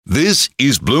This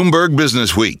is Bloomberg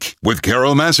Business Week with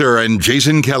Carol Massar and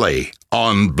Jason Kelly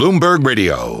on Bloomberg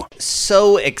Radio.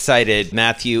 So excited.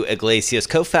 Matthew Yglesias,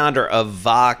 co-founder of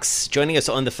Vox, joining us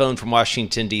on the phone from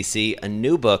Washington, D.C., a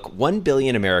new book, 1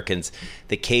 Billion Americans,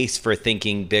 The Case for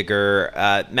Thinking Bigger.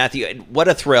 Matthew, what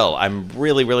a thrill. I'm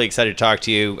really, really excited to talk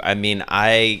to you. I mean,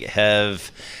 I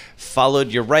have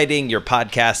followed your writing, your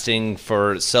podcasting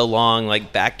for so long,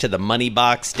 like back to the Money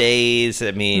Box days,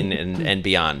 I mean, and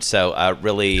beyond. So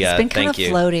really, it's been thank kind of you.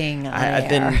 Floating on I've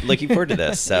been looking forward to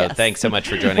this. So Yes. Thanks so much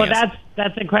for joining us. Well,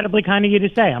 that's incredibly kind of you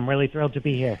to say. I'm really thrilled to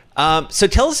be here. So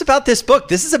tell us about this book.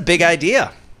 This is a big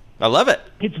idea. I love it.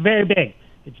 It's very big.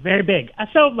 It's very big.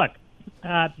 So look,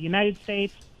 the United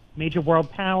States, major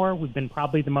world power. We've been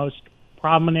probably the most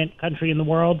prominent country in the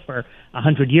world for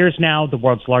 100 years now, the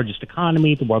world's largest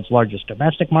economy, the world's largest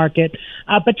domestic market.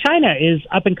 But China is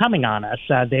up and coming on us.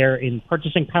 They're in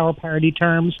purchasing power parity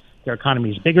terms. Their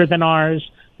economy is bigger than ours.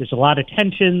 There's a lot of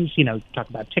tensions. You know, you talk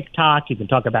about TikTok. You can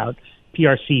talk about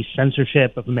PRC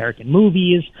censorship of American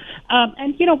movies.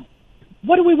 And, you know,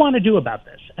 what do we want to do about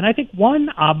this? And I think one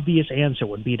obvious answer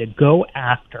would be to go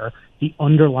after the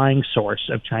underlying source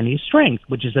of Chinese strength,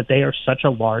 which is that they are such a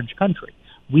large country.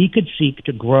 We could seek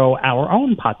to grow our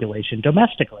own population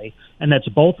domestically, and that's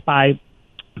both by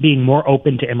being more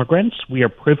open to immigrants. We are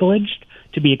privileged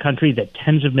to be a country that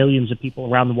tens of millions of people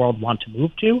around the world want to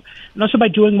move to, and also by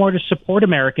doing more to support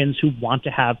Americans who want to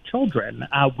have children.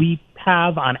 We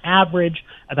have, on average,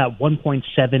 about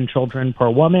 1.7 children per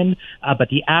woman, but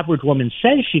the average woman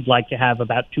says she'd like to have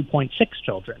about 2.6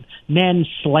 children. Men,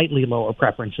 slightly lower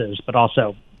preferences, but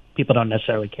also people don't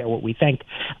necessarily care what we think.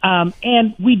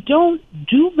 And we don't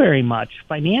do very much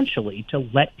financially to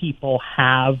let people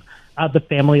have the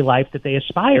family life that they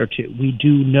aspire to. We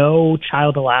do no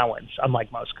child allowance,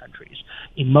 unlike most countries.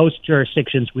 In most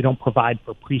jurisdictions, we don't provide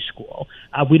for preschool.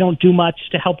 We don't do much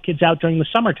to help kids out during the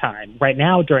summertime. Right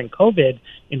now, during COVID,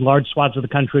 in large swaths of the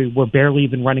country, we're barely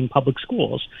even running public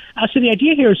schools. So the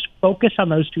idea here is focus on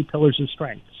those two pillars of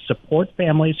strength. Support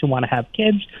families who want to have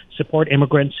kids, support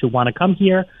immigrants who want to come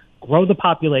here, grow the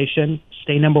population,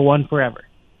 stay number one forever.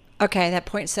 Okay, that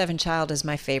 0.7 child is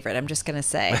my favorite. I'm just going to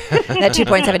say that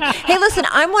 2.7. Hey, listen,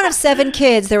 I'm one of 7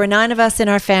 kids. There were 9 of us in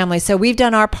our family, so we've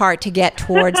done our part to get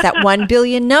towards that 1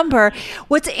 billion number.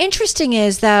 What's interesting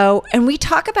is, though, and we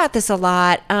talk about this a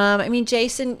lot. I mean,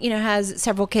 Jason, you know, has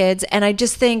several kids, and I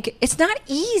just think it's not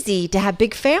easy to have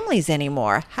big families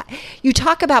anymore. You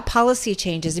talk about policy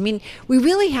changes. I mean, we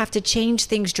really have to change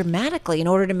things dramatically in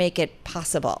order to make it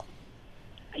possible.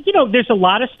 You know, there's a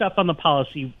lot of stuff on the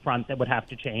policy front that would have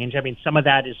to change. I mean, some of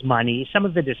that is money. Some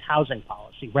of it is housing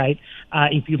policy, right?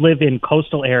 If you live in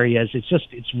coastal areas,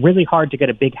 it's really hard to get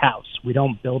a big house. We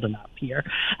don't build enough here.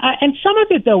 And some of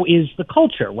it, though, is the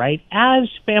culture, right? As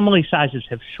family sizes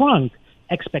have shrunk,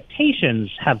 expectations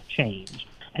have changed.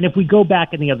 And if we go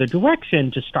back in the other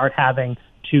direction to start having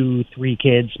 2, 3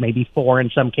 kids, maybe 4 in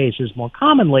some cases more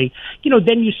commonly, you know,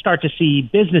 then you start to see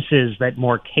businesses that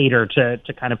more cater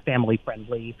to kind of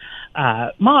family-friendly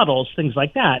models, things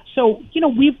like that. So, you know,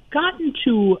 we've gotten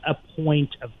to a point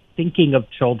of thinking of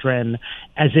children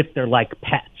as if they're like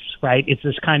pets, right? It's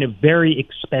this kind of very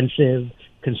expensive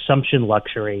consumption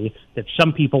luxury that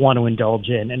some people want to indulge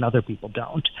in and other people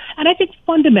don't. And I think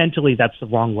fundamentally that's the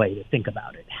wrong way to think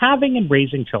about it. Having and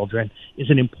raising children is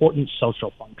an important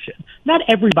social function. Not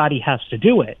everybody has to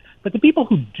do it, but the people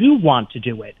who do want to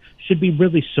do it should be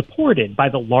really supported by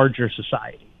the larger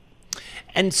society.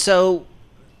 And so,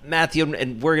 Matthew,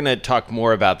 and we're going to talk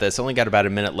more about this. Only got about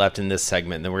a minute left in this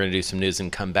segment, and then we're going to do some news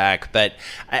and come back. But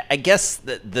I guess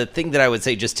the thing that I would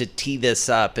say, just to tee this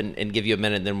up and give you a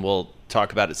minute, and then we'll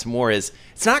talk about it some more, is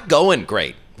it's not going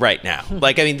great right now.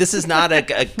 Like, I mean, this is not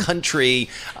a country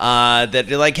that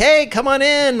you're like, hey, come on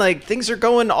in. Like, things are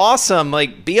going awesome.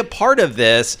 Like, be a part of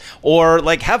this, or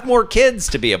like have more kids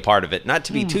to be a part of it, not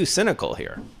to be too cynical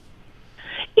here.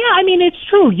 Yeah, I mean, it's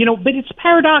true, you know, but it's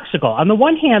paradoxical. On the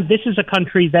one hand, this is a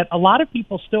country that a lot of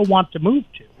people still want to move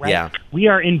to, right? Yeah. We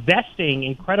are investing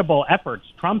incredible efforts,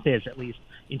 Trump is at least,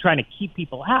 in trying to keep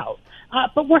people out.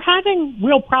 But we're having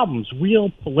real problems, real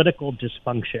political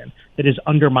dysfunction that is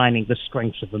undermining the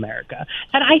strengths of America.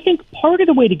 And I think part of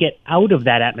the way to get out of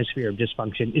that atmosphere of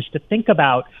dysfunction is to think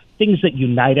about things that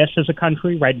unite us as a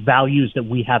country, right? Values that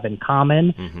we have in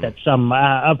common that some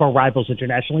of our rivals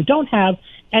internationally don't have.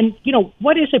 And, you know,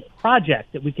 what is a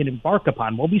project that we can embark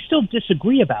upon? Well, we still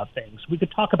disagree about things. We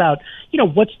could talk about, you know,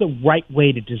 what's the right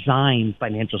way to design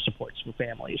financial supports for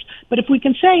families. But if we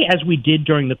can say, as we did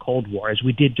during the Cold War, as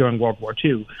we did during World War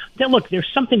II, that, look, there's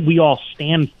something we all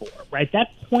stand for, right?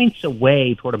 That points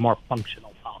away toward a more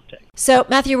functional politics. politics. So,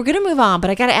 Matthew, we're going to move on, but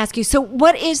I got to ask you, so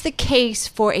what is the case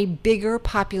for a bigger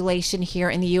population here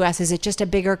in the U.S.? Is it just a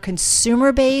bigger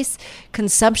consumer base,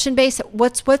 consumption base?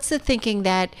 What's the thinking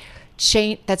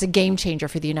that's a game changer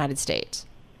for the United States?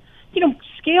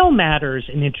 Scale matters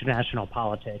in international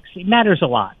politics. It matters a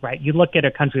lot, right? You look at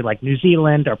a country like New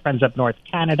Zealand, our friends up north,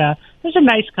 Canada. Those are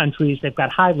nice countries. They've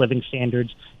got high living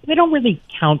standards. They don't really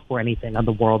count for anything on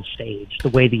the world stage the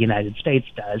way the United States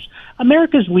does.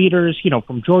 America's leaders,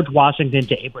 from George Washington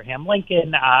to Abraham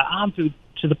Lincoln, on through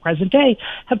to the present day,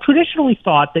 have traditionally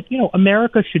thought that,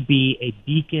 America should be a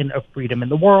beacon of freedom in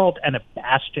the world and a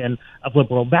bastion of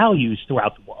liberal values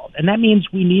throughout the world. And that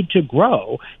means we need to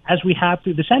grow, as we have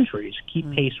through the centuries,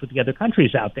 keep pace with the other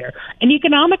countries out there. In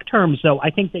economic terms, though, I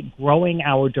think that growing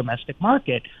our domestic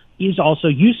market is also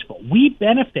useful. We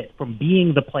benefit from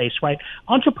being the place, right?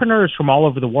 Entrepreneurs from all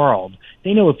over the world,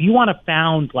 they know if you want to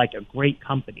found like a great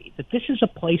company, that this is a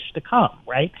place to come,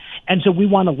 right? And so we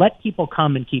want to let people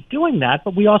come and keep doing that,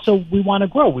 but we want to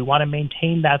grow. We want to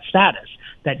maintain that status.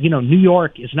 That, New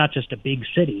York is not just a big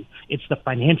city. It's the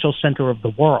financial center of the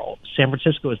world. San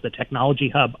Francisco is the technology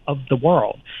hub of the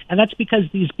world. And that's because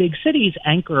these big cities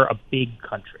anchor a big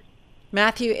country.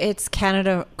 Matthew, it's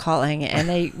Canada calling, and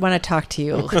they want to talk to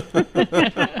you.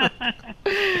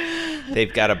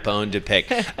 They've got a bone to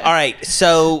pick. All right,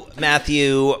 so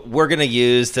Matthew, we're going to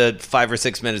use the 5 or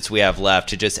 6 minutes we have left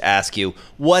to just ask you,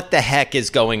 what the heck is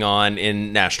going on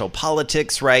in national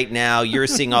politics right now? You're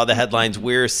seeing all the headlines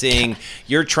we're seeing.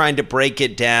 You're trying to break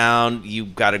it down.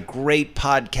 You've got a great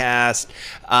podcast.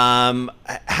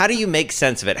 How do you make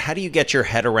sense of it? How do you get your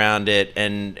head around it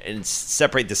and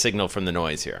separate the signal from the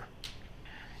noise here?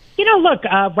 Look,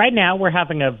 right now we're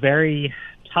having a very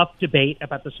tough debate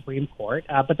about the Supreme Court,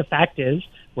 but the fact is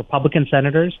Republican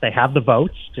senators, they have the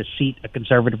votes to seat a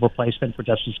conservative replacement for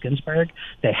Justice Ginsburg.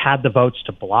 They had the votes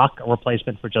to block a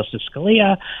replacement for Justice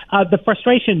Scalia. The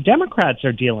frustration Democrats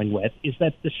are dealing with is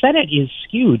that the Senate is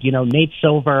skewed. Nate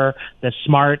Silver, the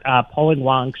smart polling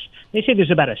wonks, they say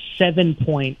there's about a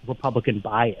 7-point Republican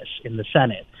bias in the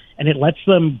Senate, and it lets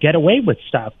them get away with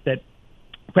stuff that,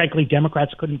 frankly,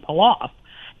 Democrats couldn't pull off.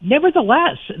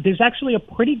 Nevertheless, there's actually a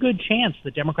pretty good chance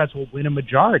that Democrats will win a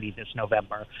majority this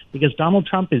November because Donald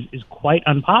Trump is quite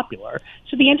unpopular.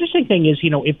 So the interesting thing is,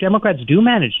 if Democrats do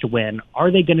manage to win,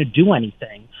 are they going to do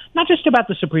anything? Not just about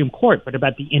the Supreme Court, but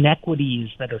about the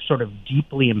inequities that are sort of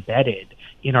deeply embedded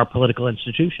in our political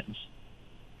institutions.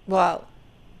 Well,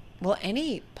 will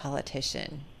any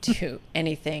politician do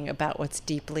anything about what's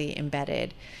deeply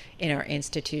embedded in our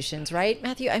institutions, right,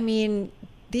 Matthew? I mean,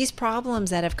 these problems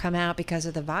that have come out because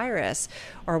of the virus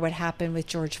or what happened with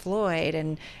George Floyd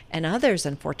and others,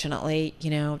 unfortunately,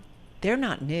 they're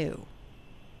not new.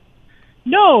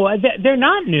 No, they're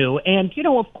not new. And,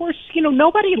 of course,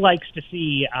 nobody likes to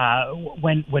see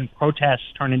when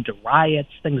protests turn into riots,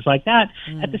 things like that.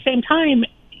 At the same time,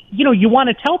 you want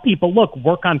to tell people, look,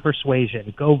 work on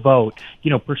persuasion, go vote,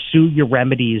 pursue your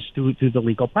remedies through the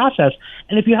legal process.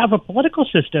 And if you have a political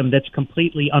system that's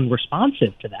completely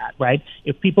unresponsive to that, right?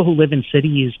 If people who live in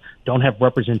cities don't have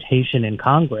representation in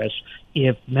Congress,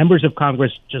 if members of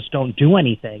Congress just don't do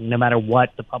anything, no matter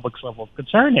what the public's level of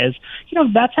concern is,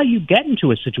 that's how you get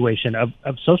into a situation of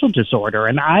social disorder.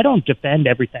 And I don't defend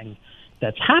everything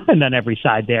that's happened on every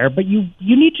side there, but you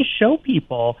need to show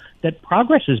people that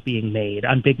progress is being made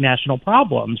on big national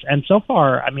problems. And so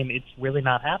far, it's really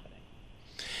not happening.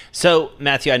 So,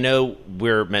 Matthew, I know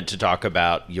we're meant to talk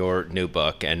about your new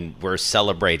book, and we're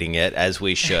celebrating it as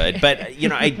we should. But,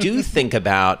 I do think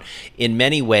about, in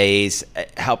many ways,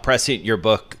 how prescient your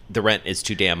book, The Rent is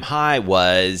Too Damn High,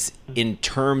 was in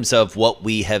terms of what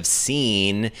we have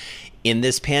seen in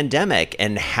this pandemic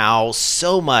and how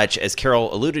so much, as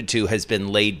Carol alluded to, has been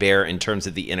laid bare in terms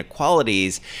of the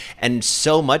inequalities. And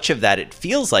so much of that, it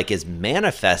feels like, is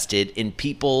manifested in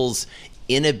people's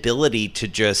inability to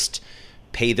just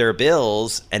pay their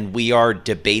bills. And we are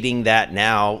debating that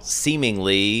now,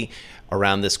 seemingly,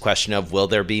 around this question of, will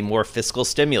there be more fiscal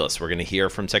stimulus? We're going to hear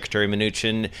from Secretary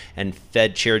Mnuchin and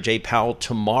Fed Chair Jay Powell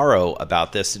tomorrow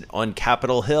about this on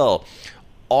Capitol Hill.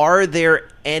 Are there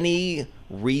any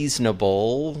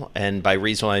reasonable, and by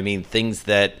reasonable I mean things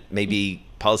that maybe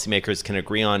policymakers can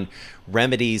agree on,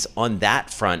 remedies on that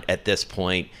front at this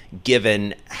point,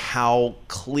 given how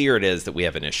clear it is that we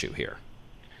have an issue here?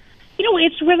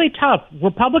 It's really tough.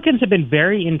 Republicans have been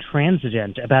very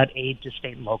intransigent about aid to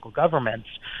state and local governments.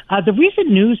 The recent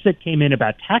news that came in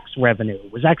about tax revenue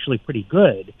was actually pretty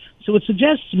good. So it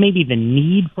suggests maybe the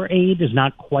need for aid is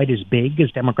not quite as big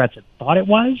as Democrats had thought it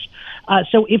was.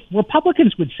 So if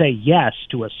Republicans would say yes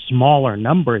to a smaller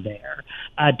number there,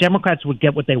 Democrats would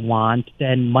get what they want,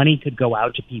 then money could go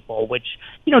out to people, which,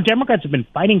 Democrats have been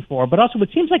fighting for, but also it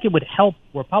seems like it would help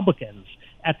Republicans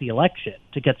at the election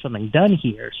to get something done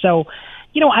here. So,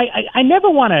 I never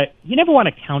want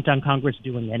to count on Congress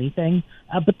doing anything,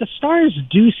 but the stars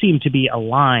do seem to be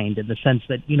aligned in the sense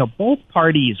that, both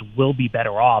parties will be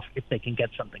better off if they can get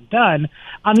something done.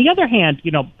 On the other hand,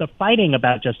 the fighting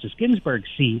about Justice Ginsburg's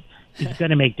seat is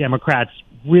going to make Democrats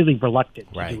really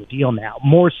reluctant to do a deal now,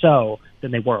 more so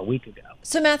than they were a week ago.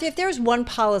 So, Matthew, if there's one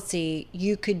policy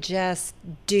you could just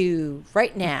do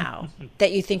right now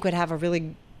that you think would have a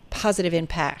really positive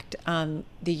impact on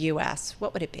the U.S.,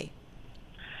 what would it be?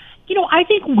 I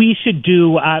think we should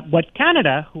do what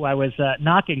Canada, who I was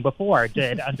knocking before,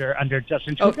 did under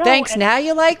Justin Trudeau. Oh, thanks. Now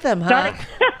you like them, huh?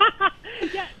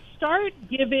 Start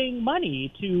giving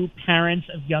money to parents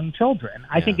of young children.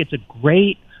 I think it's a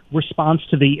great response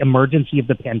to the emergency of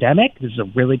the pandemic. This is a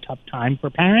really tough time for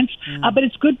parents, but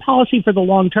it's good policy for the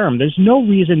long term. There's no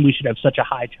reason we should have such a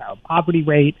high child poverty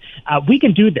rate. We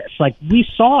can do this. Like we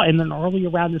saw in an earlier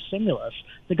round of stimulus,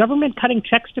 the government cutting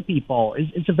checks to people is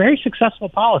a very successful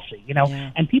policy,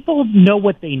 and people know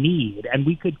what they need. And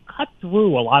we could cut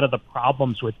through a lot of the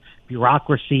problems with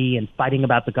bureaucracy and fighting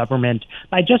about the government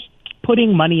by just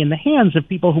putting money in the hands of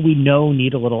people who we know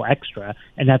need a little extra,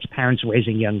 and that's parents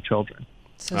raising young children.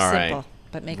 So All simple, right.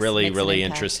 but makes really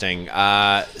an interesting.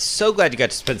 So glad you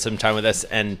got to spend some time with us,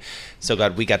 and so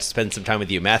glad we got to spend some time with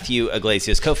you. Matthew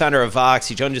Yglesias, co-founder of Vox.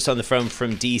 He joined us on the phone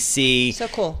from D.C. So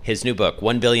cool. His new book,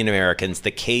 1 Billion Americans, The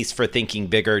Case for Thinking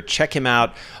Bigger. Check him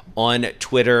out on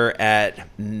Twitter at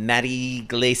Matty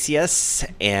Yglesias,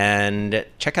 and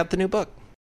check out the new book.